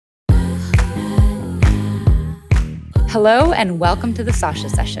Hello and welcome to the Sasha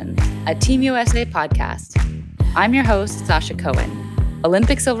Sessions, a Team USA podcast. I'm your host, Sasha Cohen,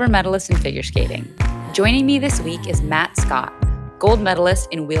 Olympic silver medalist in figure skating. Joining me this week is Matt Scott, gold medalist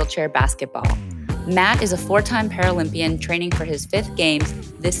in wheelchair basketball. Matt is a four-time Paralympian training for his fifth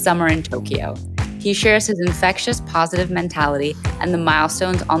games this summer in Tokyo. He shares his infectious positive mentality and the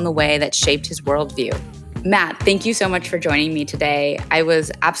milestones on the way that shaped his worldview. Matt, thank you so much for joining me today. I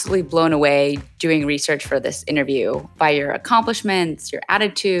was absolutely blown away doing research for this interview by your accomplishments, your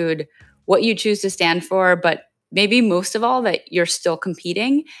attitude, what you choose to stand for, but maybe most of all that you're still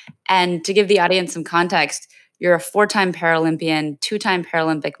competing. And to give the audience some context, you're a four-time Paralympian, two-time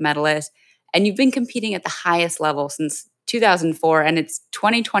Paralympic medalist, and you've been competing at the highest level since 2004, and it's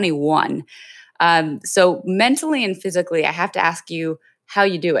 2021. So mentally and physically, I have to ask you how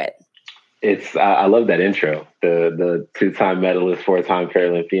you do it. I love that intro. The two-time medalist, four-time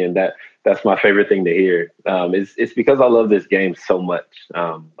Paralympian. That's my favorite thing to hear. It's because I love this game so much.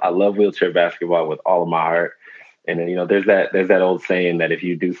 I love wheelchair basketball with all of my heart. And then, there's that old saying that if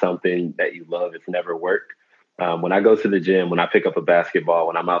you do something that you love, it's never work. When I go to the gym, when I pick up a basketball,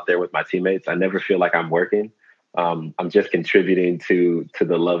 when I'm out there with my teammates, I never feel like I'm working. I'm just contributing to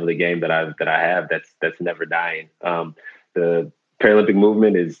the love of the game that I have. That's never dying. The Paralympic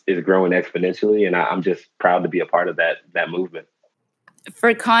movement is growing exponentially, and I'm just proud to be a part of that movement.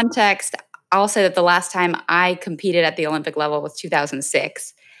 For context, I'll say that the last time I competed at the Olympic level was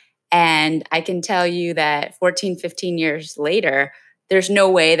 2006. And I can tell you that 14, 15 years later, there's no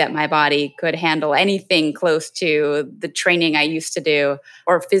way that my body could handle anything close to the training I used to do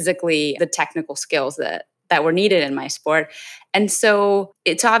or physically the technical skills that were needed in my sport. And so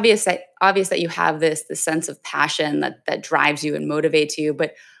it's obvious that you have this sense of passion that drives you and motivates you.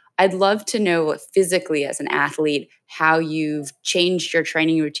 But I'd love to know physically as an athlete how you've changed your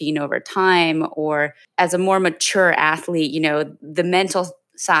training routine over time, or as a more mature athlete, the mental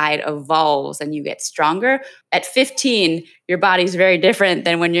side evolves and you get stronger. At 15, your body's very different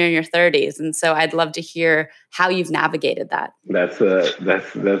than when you're in your 30s. And so I'd love to hear how you've navigated that. That's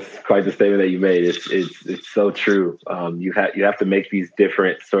quite the statement that you made. It's so true. You have to make these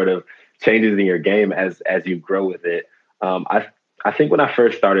different sort of changes in your game as you grow with it. I think when I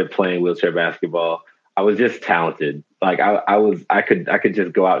first started playing wheelchair basketball, I was just talented. Like I could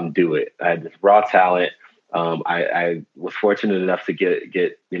just go out and do it. I had this raw talent. I was fortunate enough to get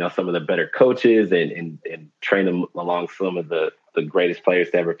some of the better coaches and train them along some of the greatest players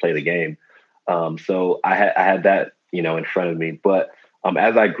to ever play the game. So I had that in front of me. But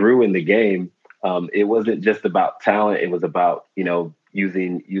as I grew in the game, it wasn't just about talent. It was about using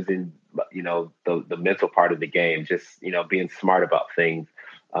the mental part of the game, just being smart about things.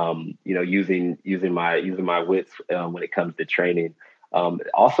 Using my wits when it comes to training.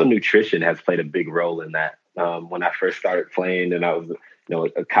 Also, nutrition has played a big role in that. When I first started playing, and I was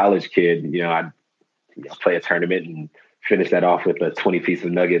a college kid, I'd play a tournament and finish that off with a 20 piece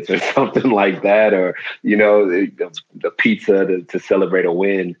of nuggets or something like that, or the pizza to celebrate a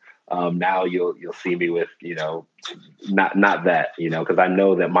win. Now you'll see me with not that, because I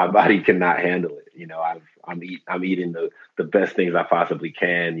know that my body cannot handle it. I'm eating the best things I possibly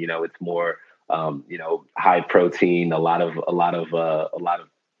can. It's more high protein, a lot of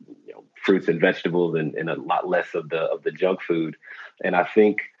fruits and vegetables, and a lot less of the junk food. And I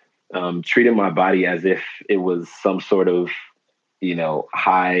think treating my body as if it was some sort of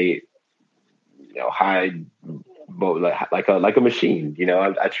high like a machine.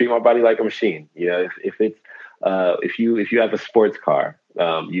 I treat my body like a machine. If you have a sports car,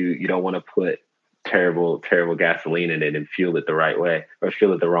 you don't want to put terrible gasoline in it and fuel it the right way or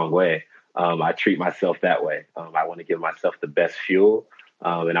fuel it the wrong way. I treat myself that way. I want to give myself the best fuel,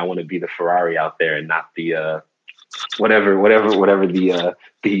 and I want to be the Ferrari out there and not the whatever the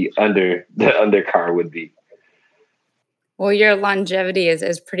undercar would be. Well, your longevity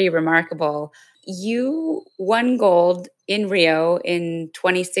is pretty remarkable. You won gold in Rio in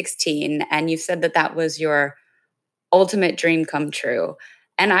 2016, and you said that was your ultimate dream come true.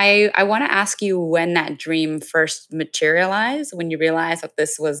 And I want to ask you when that dream first materialized, when you realized that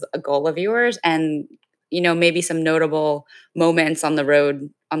this was a goal of yours, and maybe some notable moments on the road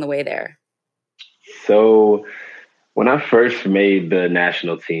on the way there. So when I first made the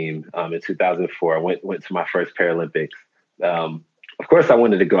national team in 2004, I went to my first Paralympics. Of course, I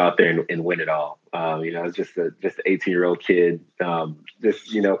wanted to go out there and win it all. I was just an 18-year-old kid, kind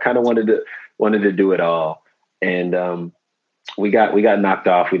of wanted to do it all. And we got knocked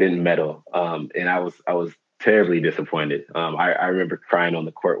off. We didn't medal, and I was terribly disappointed. I remember crying on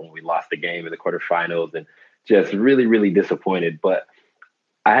the court when we lost the game in the quarterfinals, and just really, really disappointed. But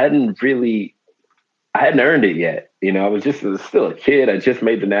I hadn't really I hadn't earned it yet. I was still a kid. I just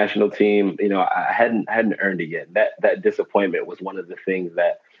made the national team. I hadn't earned it yet. That disappointment was one of the things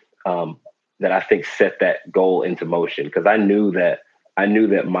um, that I think set that goal into motion, because I knew that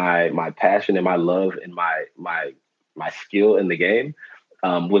my passion and my love and my skill in the game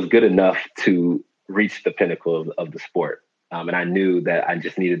was good enough to reach the pinnacle of the sport. And I knew that I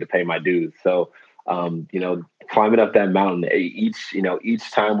just needed to pay my dues. So, climbing up that mountain,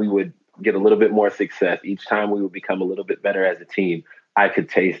 each time we would get a little bit more success, each time we would become a little bit better as a team, I could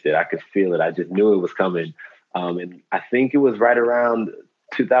taste it. I could feel it. I just knew it was coming. And I think it was right around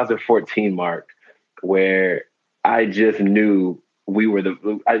 2014 mark where I just knew we were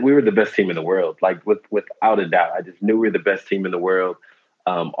the best team in the world, like without a doubt. I just knew we were the best team in the world.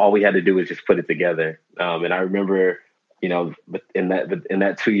 All we had to do was just put it together. And I remember, in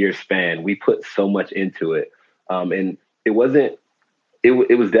that 2 year span, we put so much into it. And it wasn't.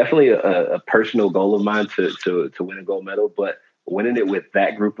 It was definitely a personal goal of mine to win a gold medal, but winning it with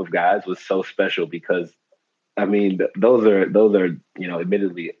that group of guys was so special because I mean, those are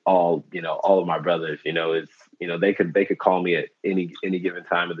admittedly all of my brothers. They could call me at any given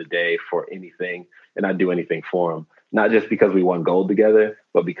time of the day for anything, and I'd do anything for them. Not just because we won gold together,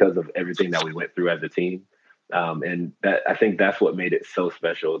 but because of everything that we went through as a team. And that I think that's what made it so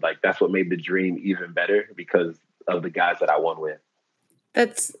special. Like that's what made the dream even better because of the guys that I won with.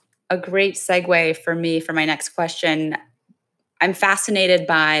 That's a great segue for me for my next question. I'm fascinated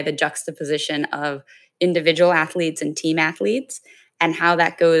by the juxtaposition of individual athletes and team athletes and how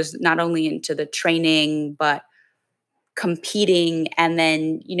that goes not only into the training, but competing. And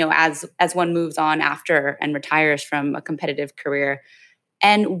then, as one moves on after and retires from a competitive career.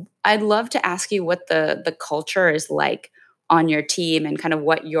 And I'd love to ask you what the culture is like on your team and kind of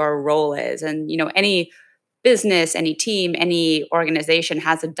what your role is. And, any business, any team, any organization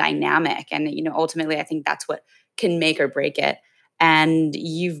has a dynamic. And, ultimately, I think that's what can make or break it. And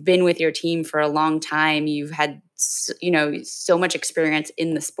you've been with your team for a long time. You've had, so much experience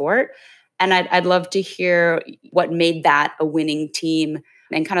in the sport. And I'd love to hear what made that a winning team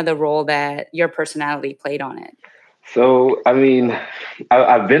and kind of the role that your personality played on it. So, I mean,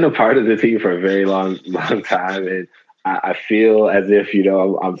 I've been a part of the team for a very long, long time, and I feel as if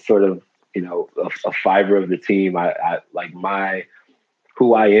I'm sort of a fiber of the team. I like my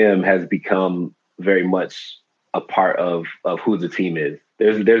who I am has become very much a part of who the team is.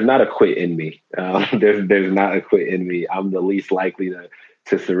 There's not a quit in me. There's not a quit in me. I'm the least likely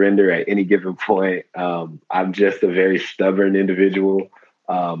to surrender at any given point. I'm just a very stubborn individual.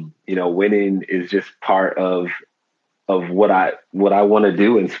 Winning is just part of what I want to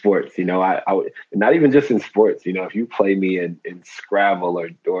do in sports. I not even just in sports. If you play me in Scrabble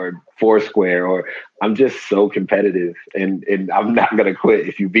or Foursquare, or I'm just so competitive, and I'm not gonna quit.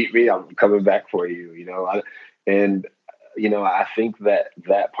 If you beat me, I'm coming back for you. And I think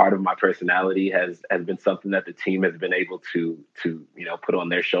that part of my personality has been something that the team has been able to put on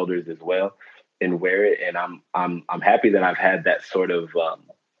their shoulders as well and wear it. And I'm happy that I've had that sort of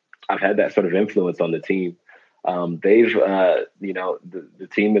influence on the team. The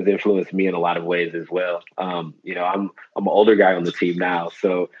team has influenced me in a lot of ways as well. I'm an older guy on the team now,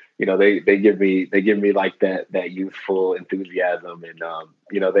 so they give me like that youthful enthusiasm, and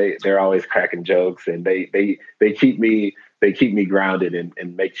they're always cracking jokes, and they keep me grounded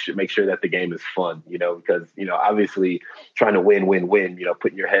and make sure that the game is fun. Because obviously trying to win,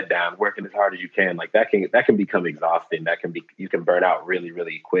 putting your head down, working as hard as you can, like that can become exhausting. You can burn out really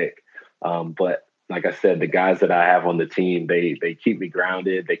really quick. But like I said, the guys that I have on the team, they keep me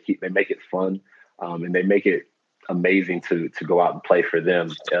grounded. They make it fun, and they make it amazing to go out and play for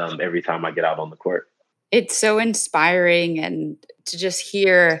them every time I get out on the court. It's so inspiring and to just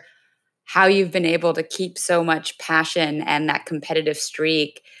hear how you've been able to keep so much passion and that competitive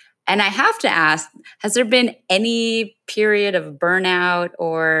streak. And I have to ask, has there been any period of burnout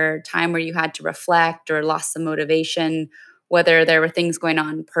or time where you had to reflect or lost some motivation, whether there were things going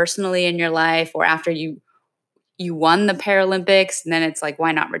on personally in your life or after you won the Paralympics and then it's like,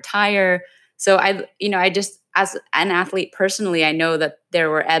 why not retire? So I just, as an athlete personally, I know that there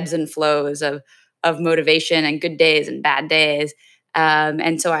were ebbs and flows of motivation and good days and bad days.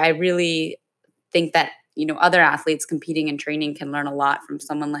 And so I really think that, other athletes competing and training can learn a lot from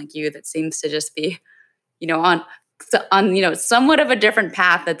someone like you that seems to just be, on somewhat of a different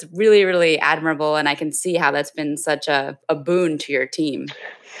path that's really, really admirable. And I can see how that's been such a boon to your team.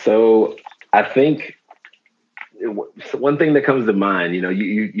 So I think one thing that comes to mind,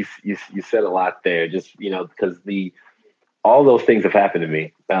 you said a lot there, just because the all those things have happened to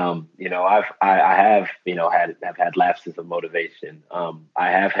me. I have had lapses of motivation. I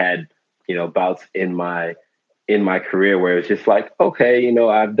have had bouts in my career where it's just like, okay,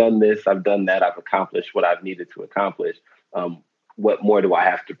 I've done this, I've done that, I've accomplished what I've needed to accomplish. What more do I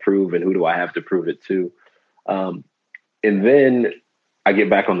have to prove, and who do I have to prove it to? Um, and then I get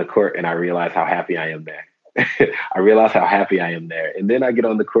back on the court and I realize how happy I am there. I realize how happy I am there. And then I get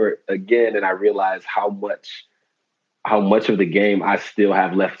on the court again and I realize how much of the game I still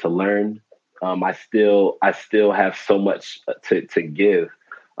have left to learn. I still have so much to give.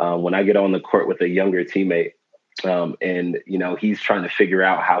 When I get on the court with a younger teammate, and he's trying to figure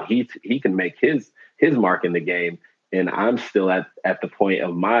out how he can make his mark in the game, and I'm still at the point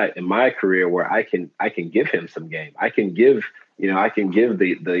of my career where I can give him some game. I can give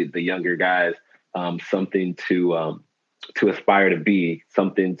the younger guys something to aspire to be,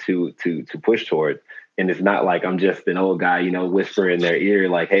 something to push toward. And it's not like I'm just an old guy, whispering in their ear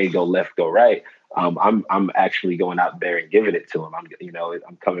like, "Hey, go left, go right." I'm actually going out there and giving it to them. I'm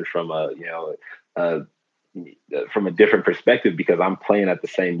coming uh, from a different perspective because I'm playing at the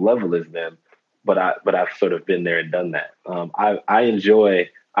same level as them, but I've sort of been there and done that. I enjoy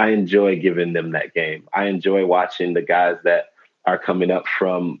giving them that game. I enjoy watching the guys that are coming up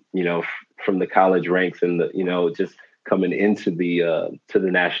from the college ranks and just coming into the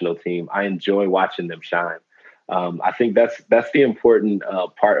national team. I enjoy watching them shine. I think that's the important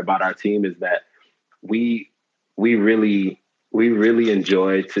part about our team is that we we really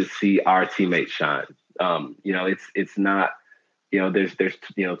enjoy to see our teammates shine. It's not, there's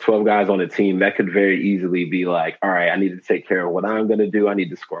 12 guys on the team that could very easily be like, all right, I need to take care of what I'm going to do. I need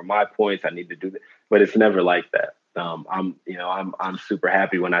to score my points. I need to do that. But it's never like that. I'm super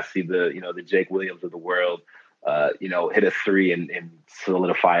happy when I see the Jake Williams of the world, hit a three and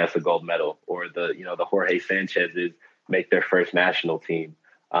solidify us a gold medal, or the Jorge Sanchez's make their first national team.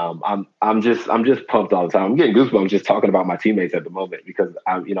 I'm just pumped all the time. I'm getting goosebumps just talking about my teammates at the moment because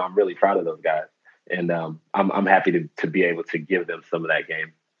I'm really proud of those guys. And I'm happy to be able to give them some of that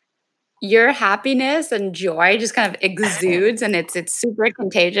game. Your happiness and joy just kind of exudes, and it's super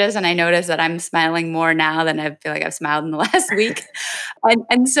contagious, and I notice that I'm smiling more now than I feel like I've smiled in the last week.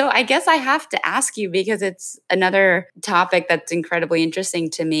 And so I guess I have to ask you, because it's another topic that's incredibly interesting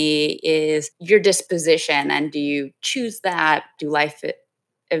to me, is your disposition, and do you choose that? Do life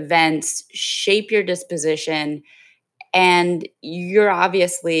events shape your disposition? And you're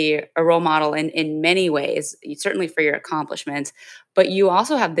obviously a role model in many ways, certainly for your accomplishments, but you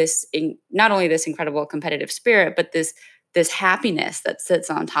also have not only this incredible competitive spirit, but this happiness that sits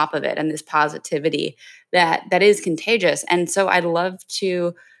on top of it, and this positivity that is contagious. And so I'd love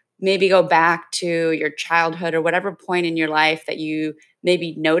to maybe go back to your childhood or whatever point in your life that you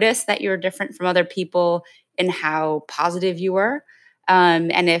maybe noticed that you were different from other people and how positive you were.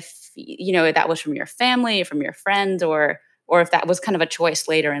 And if if that was from your family, from your friends, or if that was kind of a choice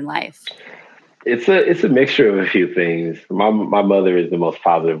later in life. It's a mixture of a few things. My mother is the most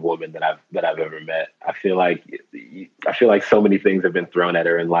positive woman that I've ever met. I feel like so many things have been thrown at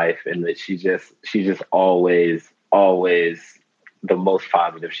her in life, and that she's just always the most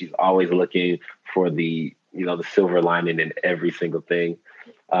positive. She's always looking for the silver lining in every single thing.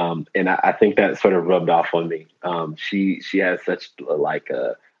 And I think that sort of rubbed off on me. She has such like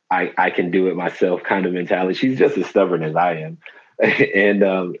I can do it myself kind of mentality. She's just as stubborn as I am, and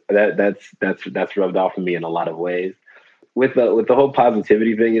that's rubbed off on me in a lot of ways. With the whole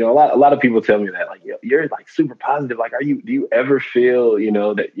positivity thing, a lot of people tell me that, like, you're like super positive. Like, do you ever feel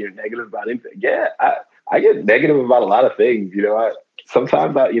that you're negative about anything? Yeah, I get negative about a lot of things.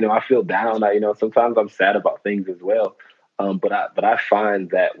 Sometimes I feel down. Sometimes I'm sad about things as well. But I find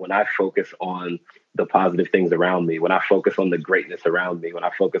that when I focus on the positive things around me, when I focus on the greatness around me, when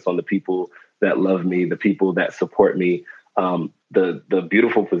I focus on the people that love me, the people that support me, the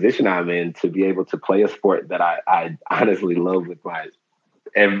beautiful position I'm in to be able to play a sport that I honestly love with my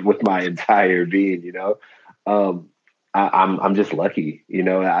entire being. I'm just lucky.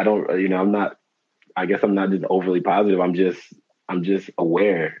 I don't. I'm not. I guess I'm not just overly positive. I'm just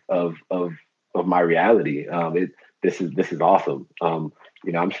aware of my reality. This is awesome. I'm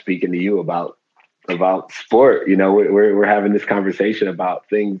speaking to you about sport. We're having this conversation about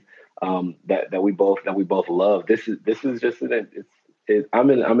things that we both love. This is just I'm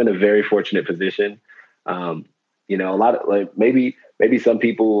in a very fortunate position. A lot of, like, maybe some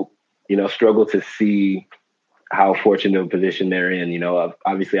people struggle to see how fortunate of a position they're in.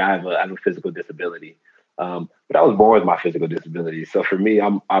 Obviously I have a physical disability. But I was born with my physical disability. So for me,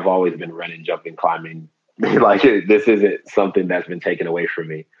 I've always been running, jumping, climbing. Like, this isn't something that's been taken away from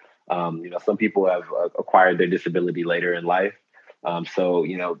me. Some people have acquired their disability later in life. So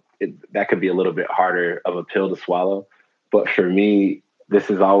that could be a little bit harder of a pill to swallow. But for me, this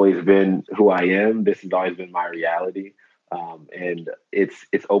has always been who I am. This has always been my reality. And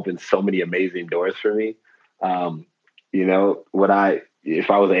it's opened so many amazing doors for me. Um,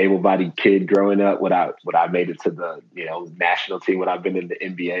 if I was an able-bodied kid growing up, would I made it to the national team? Would I've been in the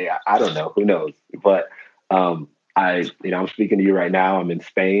NBA? I don't know. Who knows? But I'm speaking to you right now. I'm in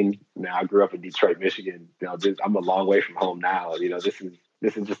Spain now. I grew up in Detroit, Michigan. I'm a long way from home now. This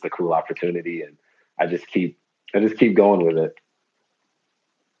is just a cool opportunity, and I just keep going with it.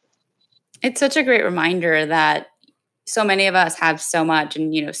 It's such a great reminder that so many of us have so much,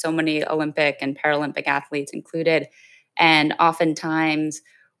 and so many Olympic and Paralympic athletes included, and oftentimes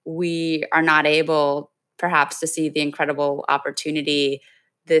we are not able perhaps to see the incredible opportunity.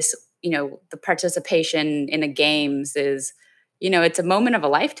 This, the participation in a games is, it's a moment of a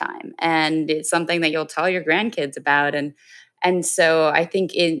lifetime, and it's something that you'll tell your grandkids about. And so I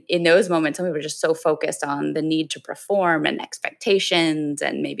think in those moments, some people are just so focused on the need to perform and expectations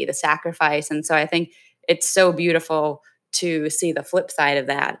and maybe the sacrifice. And so I think it's so beautiful to see the flip side of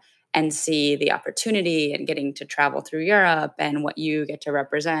that and see the opportunity and getting to travel through Europe and what you get to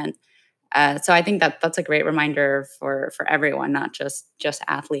represent. So I think that's a great reminder for everyone, not just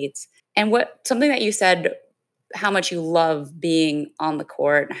athletes. And what something that you said, how much you love being on the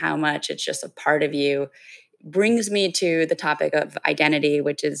court, how much it's just a part of you, brings me to the topic of identity,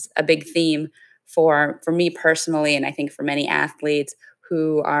 which is a big theme for me personally, and I think for many athletes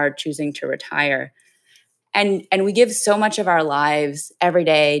who are choosing to retire. And we give so much of our lives every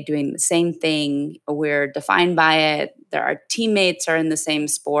day doing the same thing. We're defined by it. Our teammates are in the same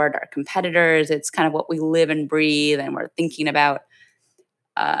sport, our competitors. It's kind of what we live and breathe, and we're thinking about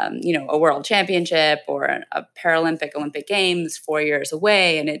a world championship or a Paralympic Olympic Games 4 years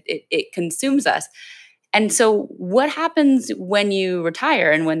away, and it consumes us. And so what happens when you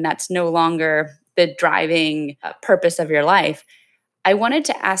retire and when that's no longer the driving purpose of your life? I wanted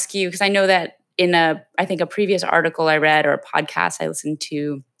to ask you, because I know that in I think a previous article I read or a podcast I listened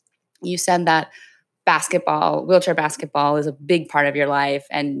to, you said that wheelchair basketball is a big part of your life,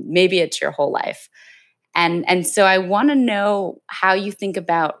 and maybe it's your whole life. And so I want to know how you think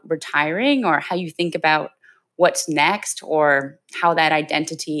about retiring, or how you think about what's next, or how that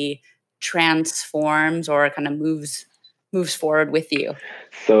identity transforms or kind of moves forward with you.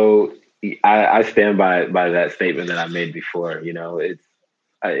 So I stand by that statement that I made before.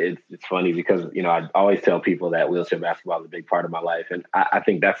 It's funny because I always tell people that wheelchair basketball is a big part of my life, and I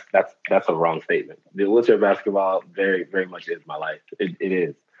think that's a wrong statement. The wheelchair basketball very very much is my life. It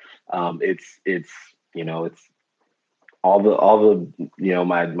is. It's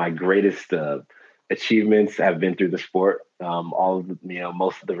my greatest achievements have been through the sport. All of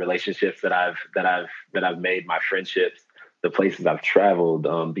most of the relationships that I've made, my friendships, the places I've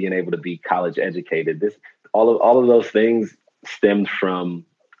traveled, being able to be college educated. All of those things stemmed from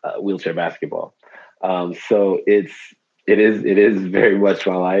wheelchair basketball. So it is very much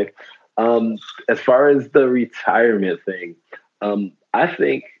my life. As far as the retirement thing, I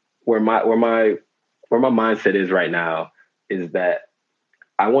think where my mindset is right now is that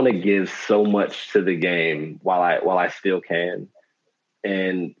I want to give so much to the game while I still can.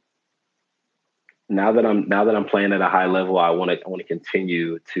 And now that I'm playing at a high level, I want to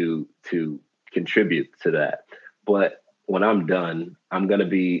continue to contribute to that. But when I'm done, I'm gonna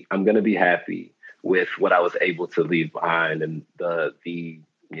be happy with what I was able to leave behind, and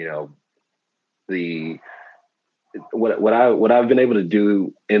what I've been able to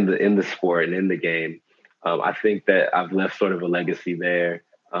do in the sport and in the game. I think that I've left sort of a legacy there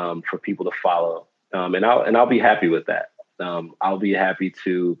for people to follow, and I'll be happy with that. I'll be happy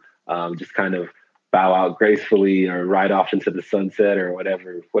to just kind of bow out gracefully or ride off into the sunset or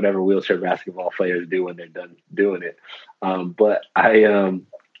whatever wheelchair basketball players do when they're done doing it. But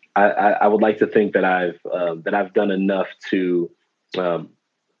I would like to think that I've done enough to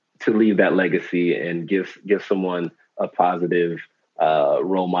leave that legacy and give someone a positive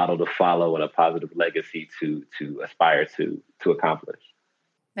role model to follow and a positive legacy to aspire to accomplish.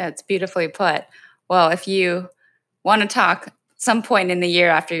 That's beautifully put. Well, if you want to talk some point in the year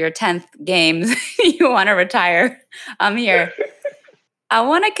after your 10th games, you want to retire, I'm here. I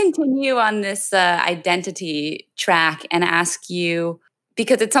want to continue on this identity track and ask you,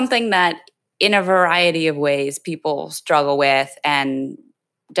 because it's something that in a variety of ways people struggle with and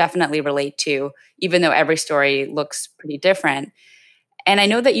definitely relate to, even though every story looks pretty different. And I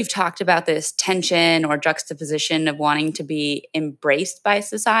know that you've talked about this tension or juxtaposition of wanting to be embraced by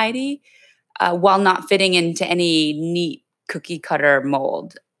society while not fitting into any neat cookie cutter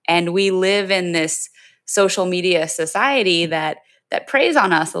mold. And we live in this social media society that preys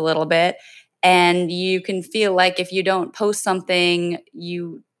on us a little bit. And you can feel like if you don't post something,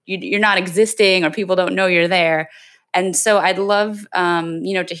 you're not existing, or people don't know you're there. And so I'd love,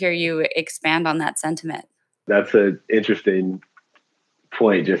 to hear you expand on that sentiment. That's an interesting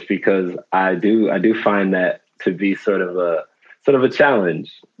point, just because I do find that to be sort of a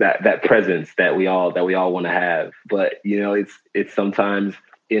challenge, that presence that we all want to have. But it's sometimes,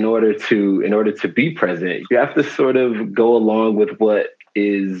 in order to be present, you have to sort of go along with what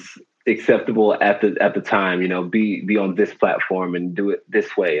is acceptable at the time. Be on this platform and do it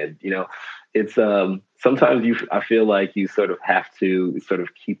this way. And it's sometimes I feel like you sort of have to sort of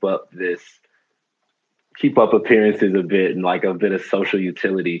keep up appearances a bit, and like a bit of social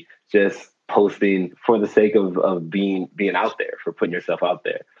utility, just posting for the sake of being out there, for putting yourself out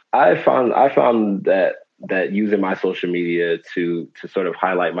there. I found that using my social media to sort of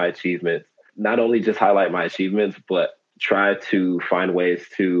highlight my achievements, not only just highlight my achievements, but try to find ways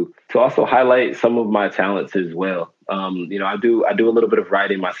to also highlight some of my talents as well. I do a little bit of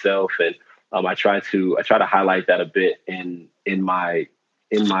writing myself, and I try to highlight that a bit in my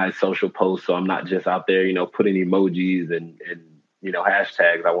social posts. So I'm not just out there, putting emojis and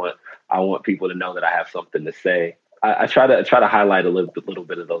hashtags. I want people to know that I have something to say. I try to highlight a little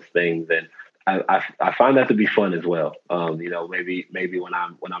bit of those things, and I find that to be fun as well. Maybe when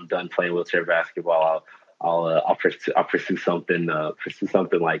I'm done playing wheelchair basketball, I'll pursue something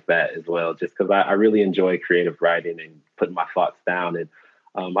like that as well, just because I really enjoy creative writing and putting my thoughts down. And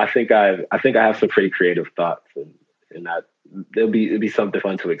I think I have some pretty creative thoughts, and that it'll be something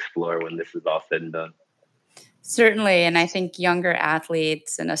fun to explore when this is all said and done. Certainly. And I think younger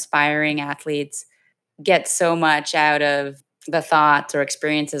athletes and aspiring athletes get so much out of the thoughts or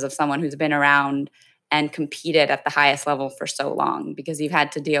experiences of someone who's been around and competed at the highest level for so long, because you've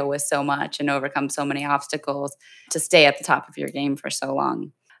had to deal with so much and overcome so many obstacles to stay at the top of your game for so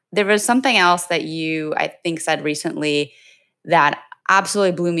long. There was something else that you, I think, said recently that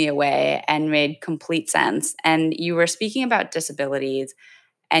absolutely blew me away and made complete sense. And you were speaking about disabilities,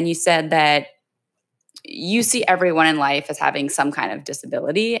 and you said that you see everyone in life as having some kind of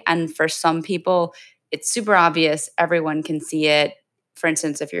disability. And for some people, it's super obvious. Everyone can see it. For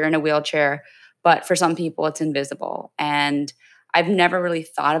instance, if you're in a wheelchair, but for some people, it's invisible. And I've never really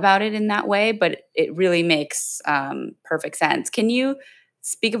thought about it in that way, but it really makes perfect sense. Can you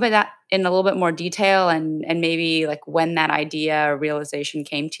speak about that in a little bit more detail, and maybe like when that idea or realization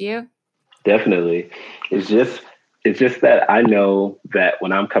came to you? Definitely. It's just that I know that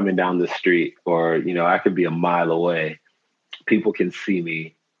when I'm coming down the street, or I could be a mile away, people can see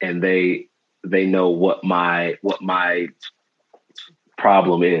me, and they know what my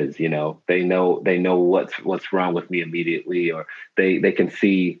problem is. They know what's wrong with me immediately, or they can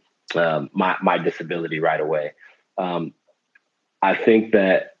see my disability right away. Um, I think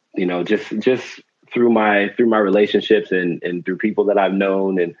that just through my relationships, and through people that I've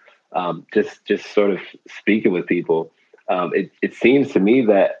known, and just sort of speaking with people, it seems to me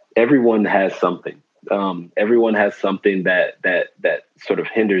that everyone has something. Everyone has something that sort of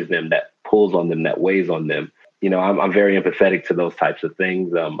hinders them, that pulls on them, that weighs on them. I'm very empathetic to those types of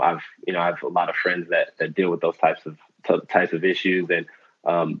things. I have a lot of friends that deal with those types of issues, and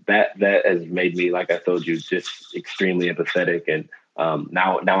that has made me, like I told you, just extremely empathetic. And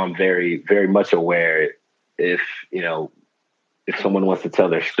now I'm very, very much aware, if if someone wants to tell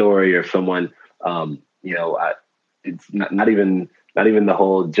their story, or if someone, it's not even the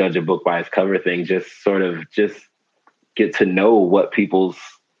whole judge a book by its cover thing. Just sort of just get to know what people's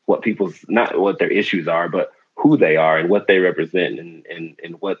not what their issues are, but who they are and what they represent,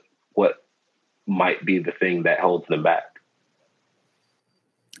 and what might be the thing that holds them back.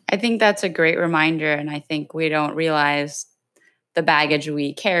 I think that's a great reminder. And I think we don't realize the baggage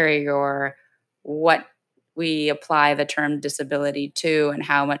we carry, or what we apply the term disability to, and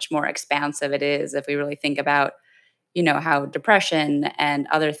how much more expansive it is if we really think about, how depression and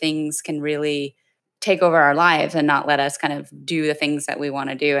other things can really take over our lives and not let us kind of do the things that we want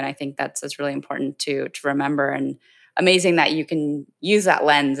to do. And I think that's just really important to remember, and amazing that you can use that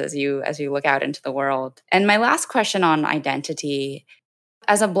lens as you look out into the world. And my last question on identity,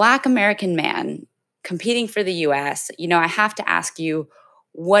 as a Black American man competing for the US, I have to ask you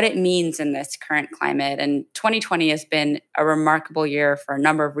what it means in this current climate. And 2020 has been a remarkable year for a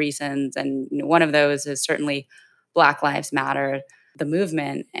number of reasons. And one of those is certainly Black Lives Matter, the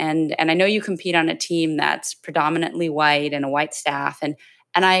movement. And I know you compete on a team that's predominantly white and a white staff. And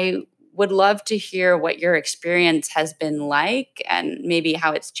I would love to hear what your experience has been like, and maybe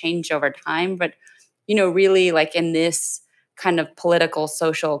how it's changed over time. But, really, like, in this kind of political,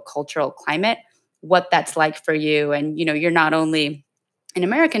 social, cultural climate, what that's like for you. And, you're not only an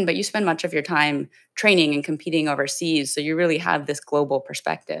American, but you spend much of your time training and competing overseas. So you really have this global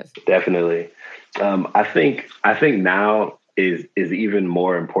perspective. Definitely. I think now is even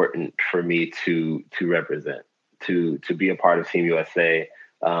more important for me to represent, to be a part of Team USA,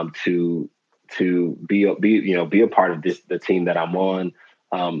 to be a part of the team that I'm on,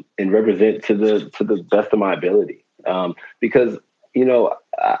 and represent to the best of my ability. Because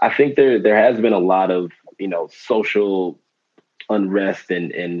I think there has been a lot of social unrest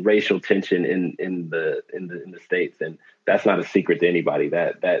and racial tension in the states, and that's not a secret to anybody.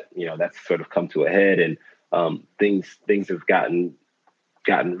 That's sort of come to a head, and things have gotten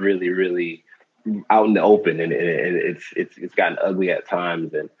really really out in the open, and it's gotten ugly at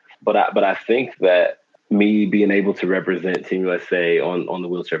times. And but I think that me being able to represent Team USA on the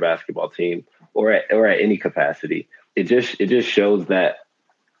wheelchair basketball team, or at any capacity, it just shows that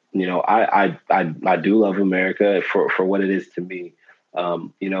I do love America for what it is to me.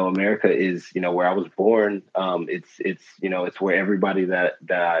 America is where I was born. It's where everybody that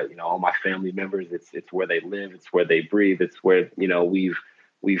all my family members. It's where they live. It's where they breathe. It's where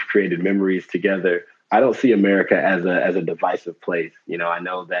we've created memories together. I don't see America as a divisive place. I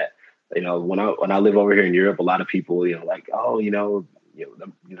know that when I live over here in Europe, a lot of people like, oh,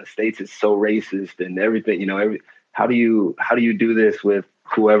 the States is so racist and everything. How do you do this with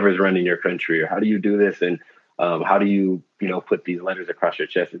whoever's running your country, or how do you do this, and how do you put these letters across your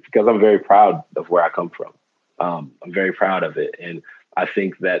chest? It's because I'm very proud of where I come from. I'm very proud of it, and I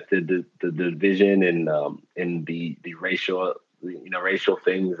think that the division and the racial racial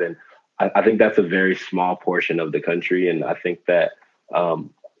things, and I think that's a very small portion of the country, and I think that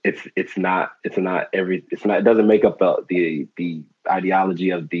it doesn't make up the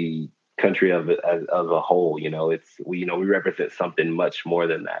ideology of the country of a whole. We represent something much more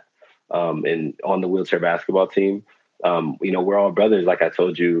than that. And on the wheelchair basketball team, we're all brothers, like I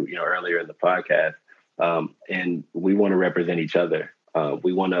told you, earlier in the podcast, and we want to represent each other.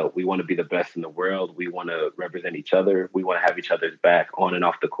 We want to be the best in the world. We want to represent each other. We want to have each other's back on and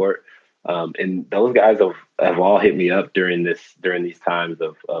off the court. And those guys have all hit me up during these times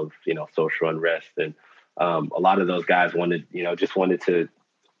of social unrest, and a lot of those guys just wanted to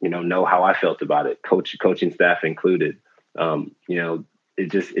know how I felt about it, coaching staff included. It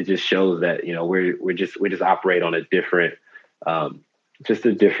just shows that we just operate on a different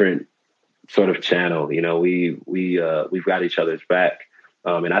sort of channel. We've got each other's back,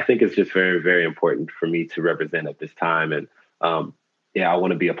 and I think it's just very, very important for me to represent at this time. And I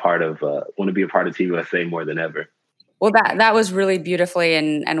want to be a part of Team USA more than ever. Well, that was really beautifully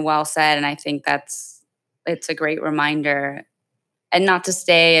and well said, and I think it's a great reminder. And not to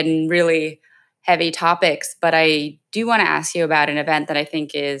stay in really heavy topics, but I do want to ask you about an event that I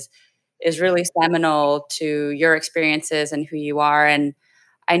think is really seminal to your experiences and who you are. And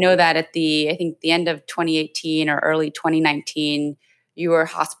I know that at the end of 2018 or early 2019, you were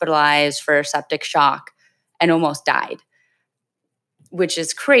hospitalized for septic shock and almost died, which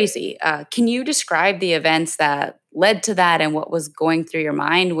is crazy. Can you describe the events that led to that and what was going through your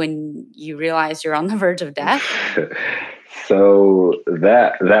mind when you realized you're on the verge of death? So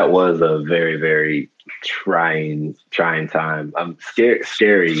that was a very, very trying time.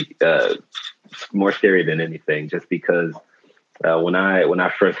 Scary, more scary than anything, just because when I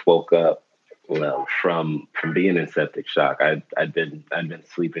first woke up, from being in septic shock, I'd been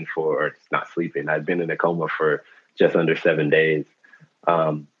sleeping or not sleeping. I'd been in a coma for just under 7 days.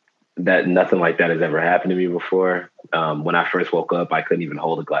 That nothing like that has ever happened to me before. When I first woke up, I couldn't even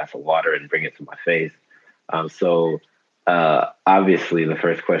hold a glass of water and bring it to my face. So obviously the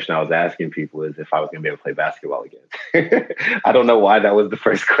first question I was asking people is if I was going to be able to play basketball again. I don't know why that was the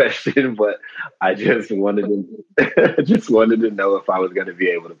first question, but I just wanted to know if I was going to be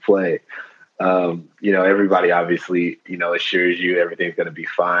able to play. Everybody obviously, assures you everything's going to be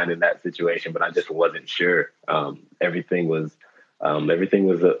fine in that situation, but I just wasn't sure. Everything was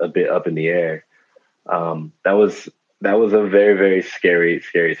a bit up in the air. That was a very, very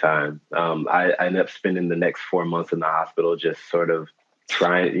scary time. I ended up spending the next 4 months in the hospital, just sort of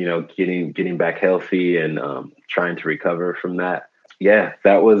trying, getting back healthy and trying to recover from that. Yeah,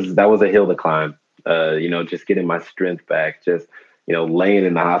 that was a hill to climb. Just getting my strength back, just laying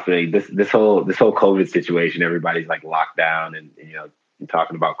in the hospital. This whole COVID situation, everybody's like locked down and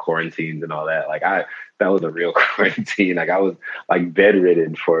talking about quarantines and all that. Like that was a real quarantine. Like I was like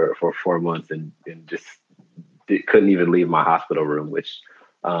bedridden for 4 months and just couldn't even leave my hospital room, which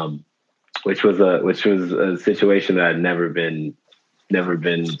was a situation that I'd never been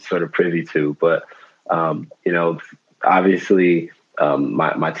sort of privy to. But obviously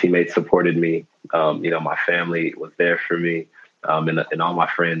my teammates supported me. My family was there for me. And all my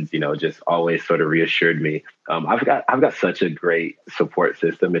friends, just always sort of reassured me. I've got such a great support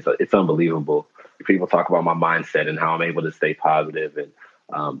system. It's unbelievable. People talk about my mindset and how I'm able to stay positive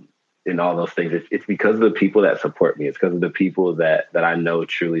and all those things. It's because of the people that support me. It's because of the people that I know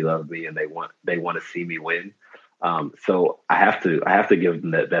truly love me and they want to see me win. So I have to give them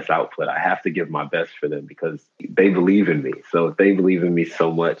the best output. I have to give my best for them because they believe in me. So if they believe in me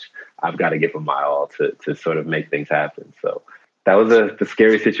so much, I've got to give them my all to sort of make things happen. So that was a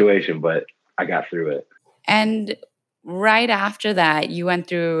scary situation, but I got through it. And right after that, you went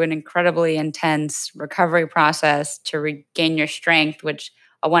through an incredibly intense recovery process to regain your strength, which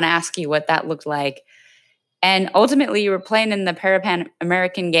I want to ask you what that looked like. And ultimately, you were playing in the Parapan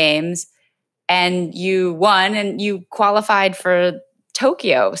American Games and you won and you qualified for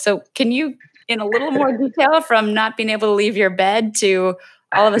Tokyo. So, can you, in a little more detail, from not being able to leave your bed to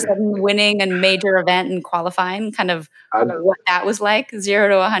all of a sudden winning a major event and qualifying, kind of I, what that was like, 0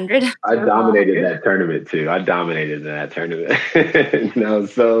 to 100? I dominated that tournament too. I dominated that tournament.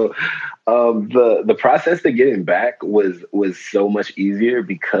 So the process to getting back was so much easier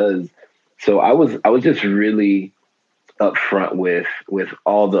because I was just really upfront with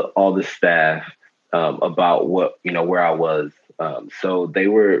all the staff about what where I was. So they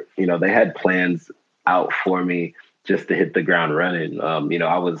had plans out for me just to hit the ground running. I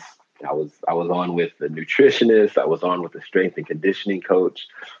was on with the nutritionist. I was on with the strength and conditioning coach.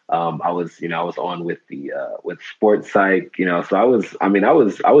 I was on with the with sports psych. So I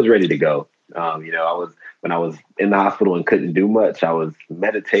was ready to go. When I was in the hospital and couldn't do much, I was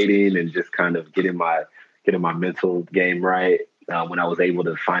meditating and just kind of getting my mental game right. When I was able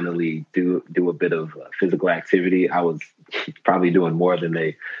to finally do a bit of physical activity, I was probably doing more than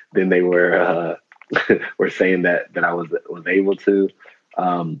they were were saying that I was able to.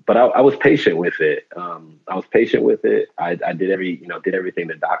 But I was patient with it. I did everything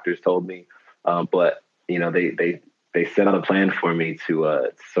the doctors told me. But they set out a plan for me to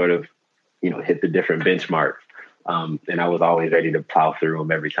sort of hit the different benchmarks. And I was always ready to plow through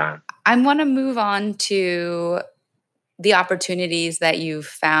them every time. I want to move on to the opportunities that you've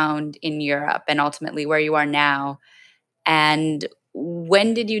found in Europe and ultimately where you are now. And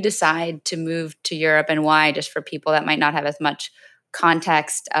when did you decide to move to Europe and why, just for people that might not have as much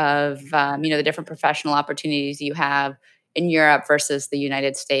context of, the different professional opportunities you have in Europe versus the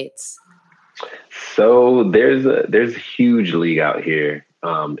United States? So there's a huge league out here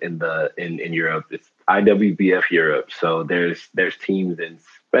in Europe. It's IWBF Europe. So there's teams in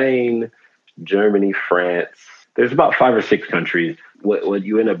Spain, Germany, France. There's about 5 or 6 countries. What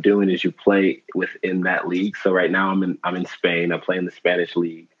you end up doing is you play within that league. So right now I'm in Spain. I play in the Spanish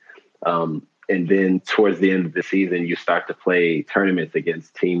league. And then towards the end of the season, you start to play tournaments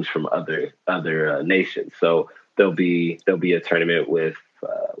against teams from other nations. So there'll be a tournament with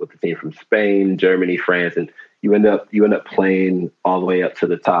the team from Spain, Germany, France, and you end up playing all the way up to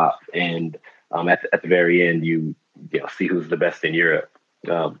the top. And at the very end, you see who's the best in Europe,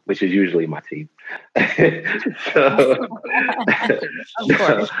 which is usually my team. so, Of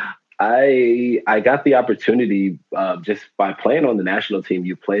course. I got the opportunity just by playing on the national team.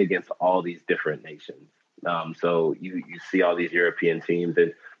 You play against all these different nations, so you see all these European teams,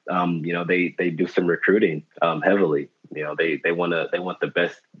 and they do some recruiting heavily. They want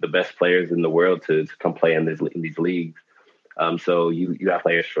the best players in the world to come play in these leagues. So you have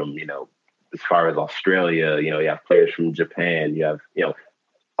players from as far as Australia. You have players from Japan. You have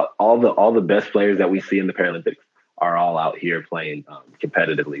all the best players that we see in the Paralympics are all out here playing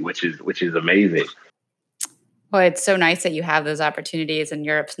competitively, which is amazing. Well, it's so nice that you have those opportunities, and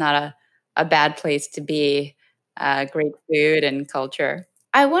Europe's not a bad place to be. Great food and culture.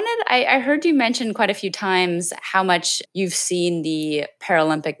 I heard you mention quite a few times how much you've seen the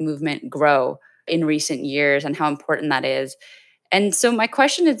Paralympic movement grow in recent years and how important that is. And so my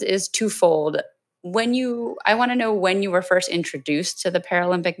question is twofold. I want to know when you were first introduced to the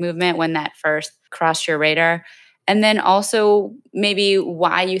Paralympic movement, when that first crossed your radar, and then also maybe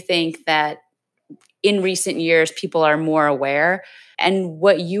why you think that in recent years people are more aware and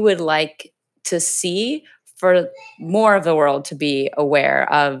what you would like to see for more of the world to be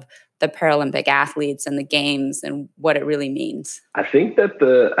aware of the Paralympic athletes and the games and what it really means. I think the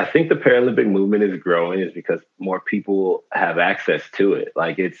Paralympic movement is growing is because more people have access to it.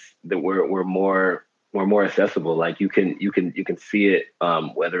 Like it's that we're more accessible. Like you can see it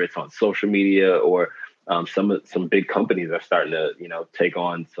whether it's on social media or some big companies are starting to take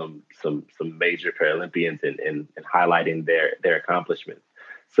on some major Paralympians and highlighting their accomplishments.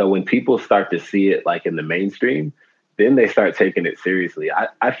 So when people start to see it like in the mainstream, then they start taking it seriously.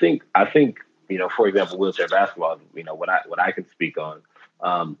 I think for example, wheelchair basketball, what I can speak on.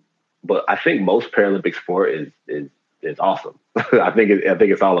 But I think most Paralympic sport is awesome. I think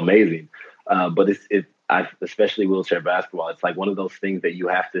it's all amazing. But especially wheelchair basketball. It's like one of those things that you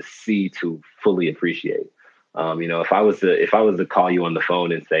have to see to fully appreciate. If I was to call you on the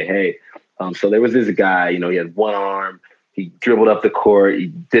phone and say, hey, so there was this guy, he had one arm, he dribbled up the court, he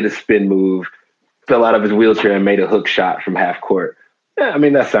did a spin move, fell out of his wheelchair and made a hook shot from half court. Yeah, I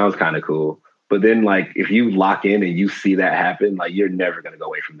mean, that sounds kind of cool. But then, like, if you lock in and you see that happen, like, you're never going to go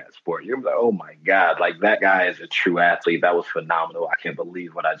away from that sport. You're like, oh, my God, like, that guy is a true athlete. That was phenomenal. I can't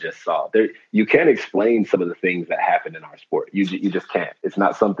believe what I just saw. You can't explain some of the things that happen in our sport. You just can't. It's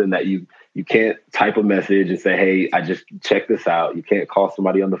not something that you can't type a message and say, hey, I just checked this out. You can't call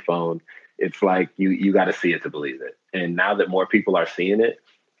somebody on the phone. It's like you got to see it to believe it. And now that more people are seeing it,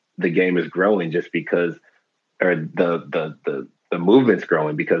 the game is growing just because, or the movement's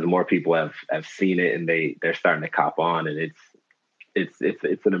growing because more people have seen it and they're starting to cop on, and it's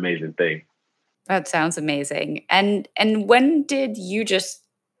an amazing thing. That sounds amazing. And when did you just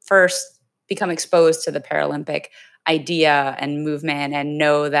first become exposed to the Paralympic idea and movement and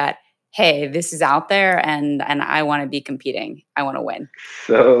know that, hey, this is out there and I want to be competing. I want to win.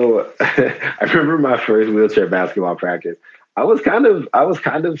 So I remember my first wheelchair basketball practice. I was kind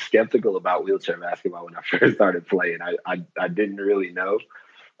of skeptical about wheelchair basketball when I first started playing. I didn't really know.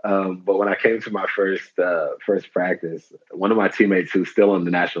 But when I came to my first practice, one of my teammates who's still on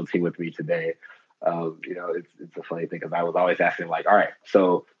the national team with me today, it's a funny thing because I was always asking like, all right,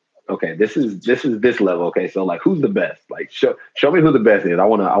 so okay, this is this level. Okay, so like, who's the best? Like, show me who the best is. I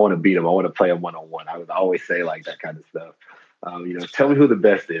want to beat him. I want to play him 1-on-1. I would always say like that kind of stuff. Tell me who the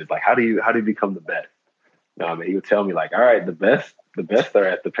best is. Like, how do you become the best? He would tell me like, all right, the best are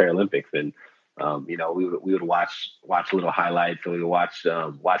at the Paralympics, and we would watch little highlights, and we would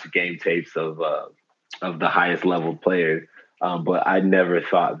watch game tapes of the highest level players. But I never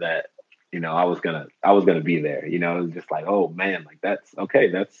thought that I was gonna be there. It was just like, oh man, like that's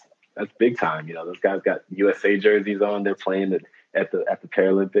okay, that's big time. Those guys got USA jerseys on, they're playing at the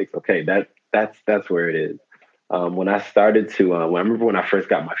Paralympics. Okay, that's where it is. When I started to, I remember when I first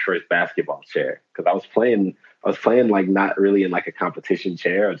got my first basketball chair, because I was playing like not really in like a competition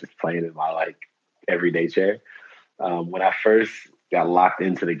chair. I was just playing in my like everyday chair. When I first got locked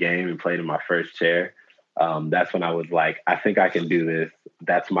into the game and played in my first chair, that's when I was like, I think I can do this.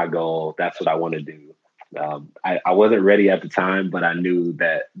 That's my goal. That's what I want to do. I wasn't ready at the time, but I knew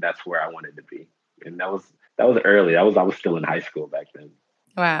that that's where I wanted to be. And that was early. I was still in high school back then.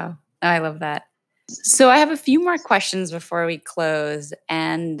 Wow. I love that. So I have a few more questions before we close.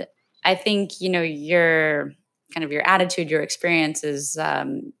 And I think, your kind of your attitude, your experience is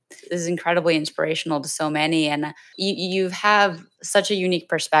incredibly inspirational to so many. And you have such a unique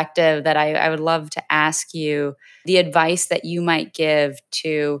perspective that I would love to ask you the advice that you might give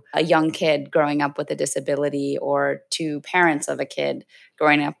to a young kid growing up with a disability, or to parents of a kid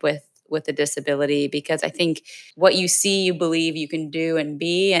growing up with a disability, because I think what you see, you believe you can do and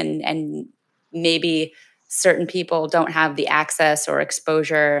be, and maybe certain people don't have the access or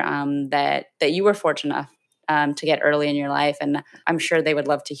exposure that you were fortunate enough to get early in your life. And I'm sure they would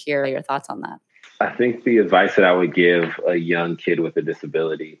love to hear your thoughts on that. I think the advice that I would give a young kid with a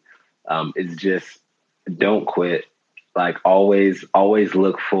disability is just don't quit. Like always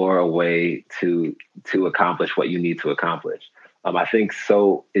look for a way to accomplish what you need to accomplish. I think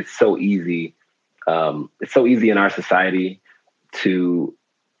it's so easy. It's so easy in our society to,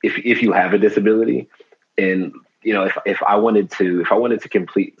 if you have a disability, and if I wanted to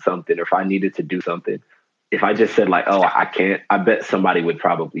complete something, or if I needed to do something, if I just said like, oh, I can't, I bet somebody would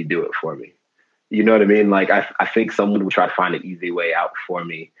probably do it for me. You know what I mean? Like I think someone would try to find an easy way out for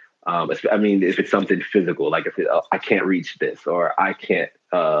me. If it's something physical, like if I can't reach this, or I can't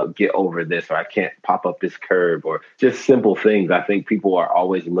get over this, or I can't pop up this curb, or just simple things. I think people are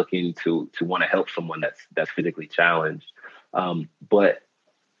always looking to want to help someone that's physically challenged. But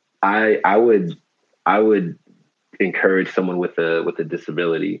I would encourage someone with a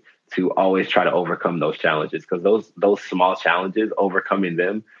disability to always try to overcome those challenges, because those small challenges, overcoming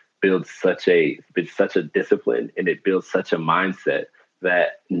them builds such a discipline, and it builds such a mindset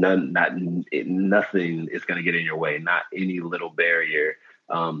that nothing is going to get in your way, not any little barrier,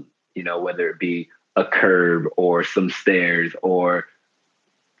 whether it be a curb or some stairs or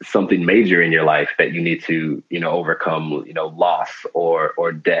something major in your life that you need to, overcome, loss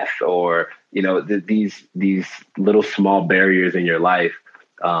or death, or, these little small barriers in your life.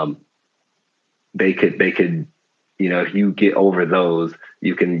 They could, if you get over those,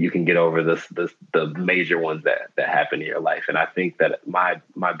 you can get over the major ones that happen in your life. And I think that my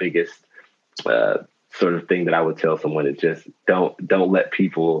biggest sort of thing that I would tell someone is just don't let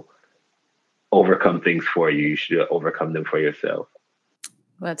people overcome things for you. You should overcome them for yourself.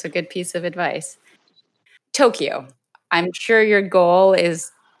 Well, that's a good piece of advice. Tokyo. I'm sure your goal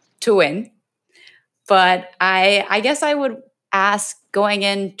is to win, but I guess I would ask, going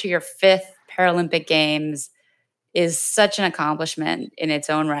into your 5th Paralympic Games is such an accomplishment in its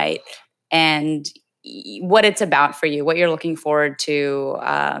own right, and what it's about for you, what you're looking forward to,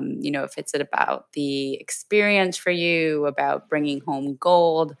 if it's about the experience for you, about bringing home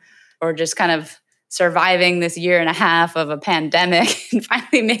gold, or just kind of surviving this year and a half of a pandemic and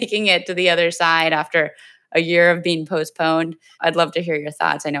finally making it to the other side after a year of being postponed. I'd love to hear your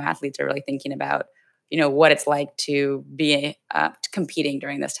thoughts. I know athletes are really thinking about, what it's like to be competing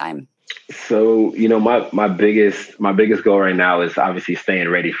during this time. So, my biggest goal right now is obviously staying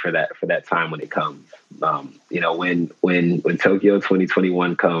ready for that time when it comes. When Tokyo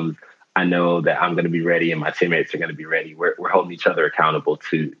 2021 comes, I know that I'm going to be ready and my teammates are going to be ready. We're holding each other accountable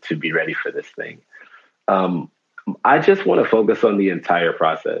to be ready for this thing. I just want to focus on the entire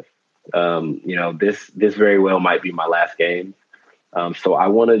process. This very well might be my last game. So I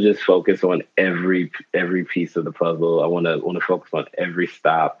want to just focus on every piece of the puzzle. I want to focus on every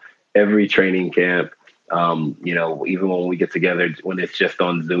stop, every training camp. Even when we get together, when it's just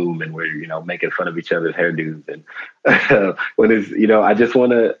on Zoom and we're, making fun of each other's hairdos, and when it's, I just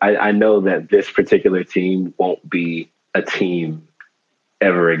want to, I know that this particular team won't be a team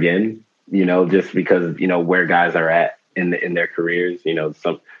ever again, just because, where guys are at in their careers, there's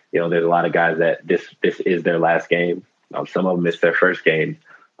a lot of guys that this is their last game. Some of them it's their first game,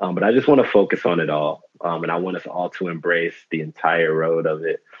 but I just want to focus on it all. And I want us all to embrace the entire road of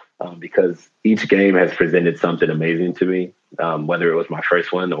it. Because each game has presented something amazing to me, whether it was my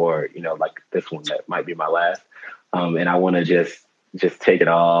first one or, like this one that might be my last. And I want to just take it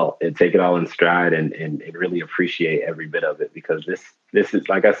all in stride and really appreciate every bit of it, because this is,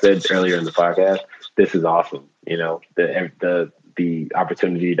 like I said earlier in the podcast, this is awesome. The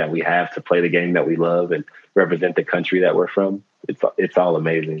opportunity that we have to play the game that we love and represent the country that we're from. It's all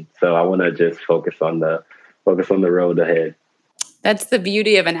amazing. So I want to just focus on the road ahead. That's the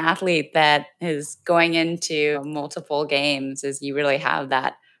beauty of an athlete that is going into multiple games, is you really have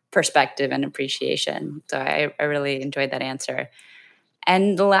that perspective and appreciation. So I really enjoyed that answer.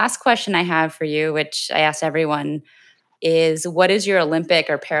 And the last question I have for you, which I ask everyone, is what is your Olympic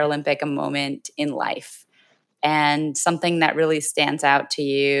or Paralympic moment in life? And something that really stands out to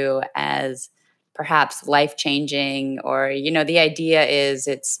you as perhaps life-changing, or, the idea is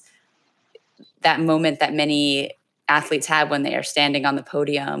it's that moment that many athletes have when they are standing on the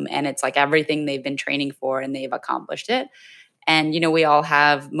podium and it's like everything they've been training for and they've accomplished it. And, we all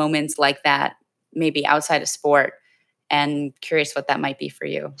have moments like that, maybe outside of sport, and curious what that might be for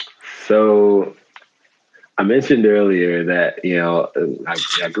you. So I mentioned earlier that,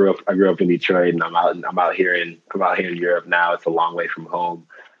 I grew up in Detroit, and I'm out here in Europe now. It's a long way from home.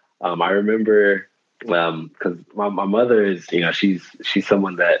 I remember, because my mother is, she's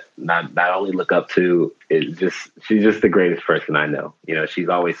someone that not only look up to, she's just the greatest person I know. She's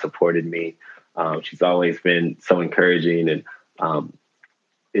always supported me. She's always been so encouraging, and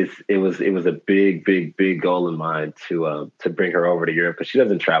it was a big goal of mine to bring her over to Europe, because she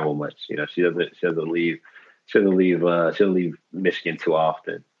doesn't travel much. She doesn't leave Michigan too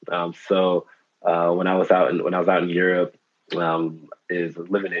often. So when I was out in Europe, is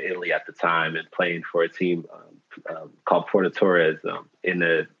living in Italy at the time and playing for a team called Porto Torres in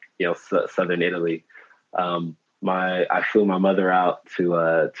the southern Italy. I flew my mother out to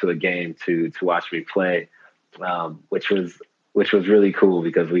a game to watch me play, which was really cool,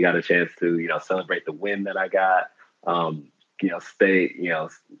 because we got a chance to celebrate the win that I got.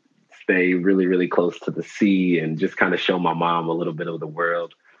 Stay really, really close to the sea and just kind of show my mom a little bit of the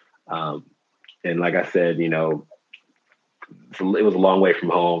world. And like I said, it was a long way from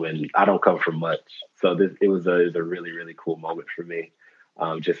home, and I don't come from much. So it was a really, really cool moment for me.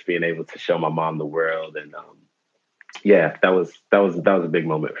 Just being able to show my mom the world. And that was a big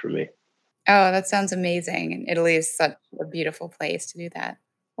moment for me. Oh, that sounds amazing. And Italy is such a beautiful place to do that.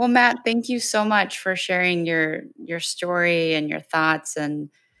 Well, Matt, thank you so much for sharing your story and your thoughts and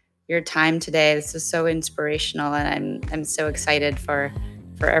your time today. This is so inspirational, and I'm so excited for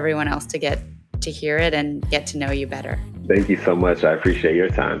everyone else to get to hear it and get to know you better. Thank you so much. I appreciate your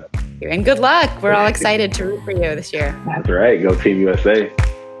time. And good luck. We're all excited to root for you this year. That's right. Go Team USA.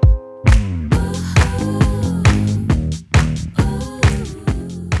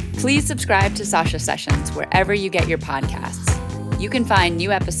 Please subscribe to Sasha Sessions wherever you get your podcasts. You can find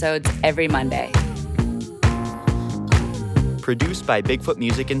new episodes every Monday. produced by Bigfoot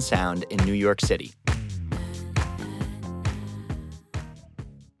Music and Sound in New York City.